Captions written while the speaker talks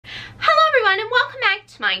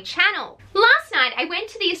my channel. Last night I went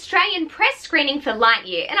to the Australian press screening for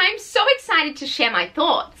Lightyear and I'm so excited to share my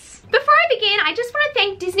thoughts. Before I begin, I just want to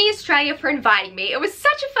thank Disney Australia for inviting me. It was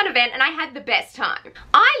such a fun event and I had the best time.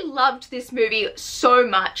 I loved this movie so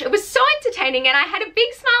much. It was so entertaining and I had a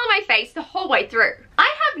big smile on my face the whole way through.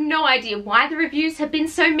 I have no idea why the reviews have been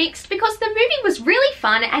so mixed because the movie was really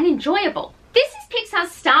fun and enjoyable. This is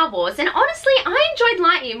Pixar's Star Wars and honestly I enjoyed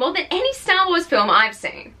Lightyear more than any Star Wars film I've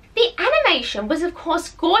seen. The animation was of course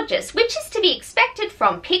gorgeous, which is to be expected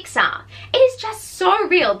from Pixar. It is just so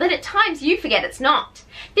real that at times you forget it's not.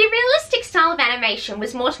 The realistic style of animation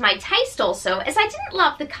was more to my taste also, as I didn't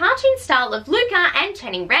love the cartoon style of Luca and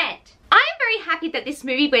turning red. I am very happy that this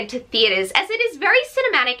movie went to theatres as it is very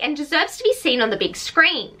cinematic and deserves to be seen on the big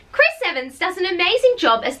screen. Chris Evans does an amazing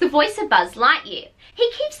job as the voice of Buzz Lightyear.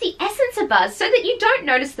 He keeps the essence of Buzz so that you don't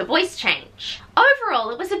notice the voice change. Overall,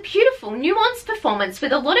 it was a beautiful, nuanced performance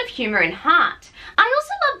with a lot of humour and heart. I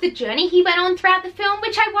also loved the journey he went on throughout the film,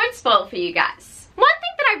 which I won't spoil for you guys. One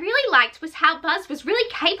thing that I really liked was how Buzz was really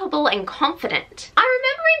capable and confident. I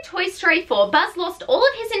remember in Toy Story 4, Buzz lost all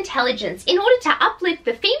of his intelligence in order to uplift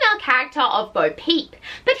the female character of Bo Peep,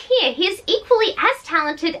 but here he is equally as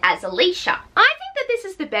talented as Alicia. I think that this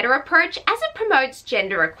is the better approach as it promotes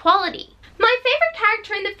gender equality. My favourite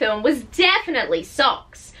character in the film was definitely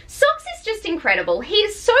Socks. Socks is just incredible. He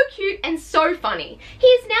is so cute and so funny. He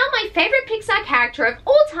is now my favourite Pixar character of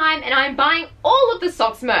all time and I am buying all of the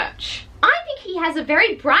Socks merch. I think he has a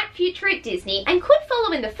very bright future at Disney and could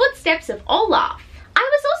follow in the footsteps of Olaf. I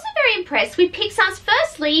was also very impressed with Pixar's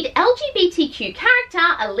first lead LGBTQ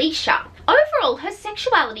character, Alicia. Overall, her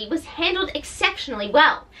sexuality was handled exceptionally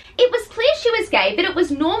well. It was clear she was gay, but it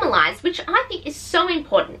was normalised, which I think is so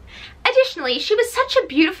important. Additionally, she was such a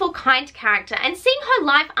beautiful, kind character, and seeing her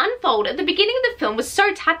life unfold at the beginning of the film was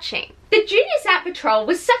so touching. The Junior Zap Patrol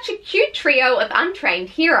was such a cute trio of untrained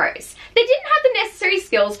heroes. They didn't have the necessary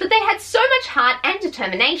skills, but they had so much heart and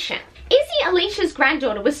determination. Izzy, Alicia's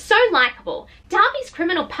granddaughter, was so likeable. Darby's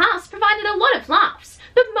criminal past provided a lot of laughs,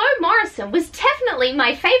 but Mo Morrison was definitely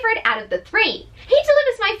my favourite out of the three. He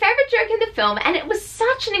delivers my favourite joke in the film and it was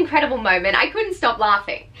such an incredible moment, I couldn't stop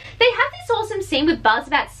laughing. They have this awesome scene with Buzz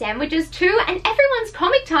about sandwiches too, and everyone's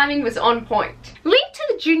comic timing was on point. Linked to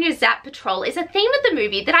the Junior Zap Patrol is a theme of the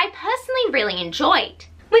movie that I personally really enjoyed.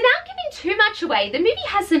 Without giving too much away, the movie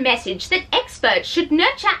has the message that experts should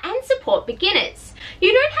nurture and support beginners.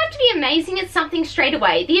 You don't have to be amazing at something straight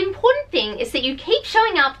away. The important thing is that you keep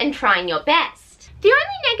showing up and trying your best. The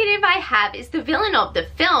only negative I have is the villain of the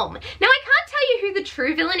film. Now I can't tell you who the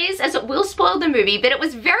true villain is as it will spoil the movie, but it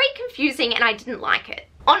was very confusing and I didn't like it.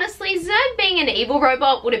 Honestly, Zurg being an evil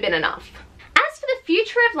robot would have been enough. As for the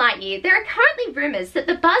future of Lightyear, there are currently rumours that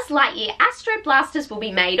the Buzz Lightyear Astro Blasters will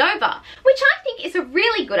be made over, which I think is a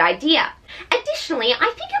really good idea. Additionally,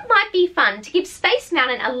 I think it might be fun to give Space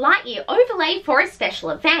Mountain a Lightyear overlay for a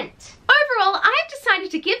special event. Overall, I have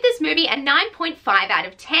decided to give this movie a 9.5 out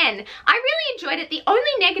of 10. I really enjoyed it. The only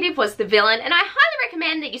negative was the villain, and I highly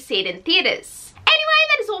recommend that you see it in theatres. Anyway,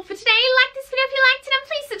 that is all for today. Like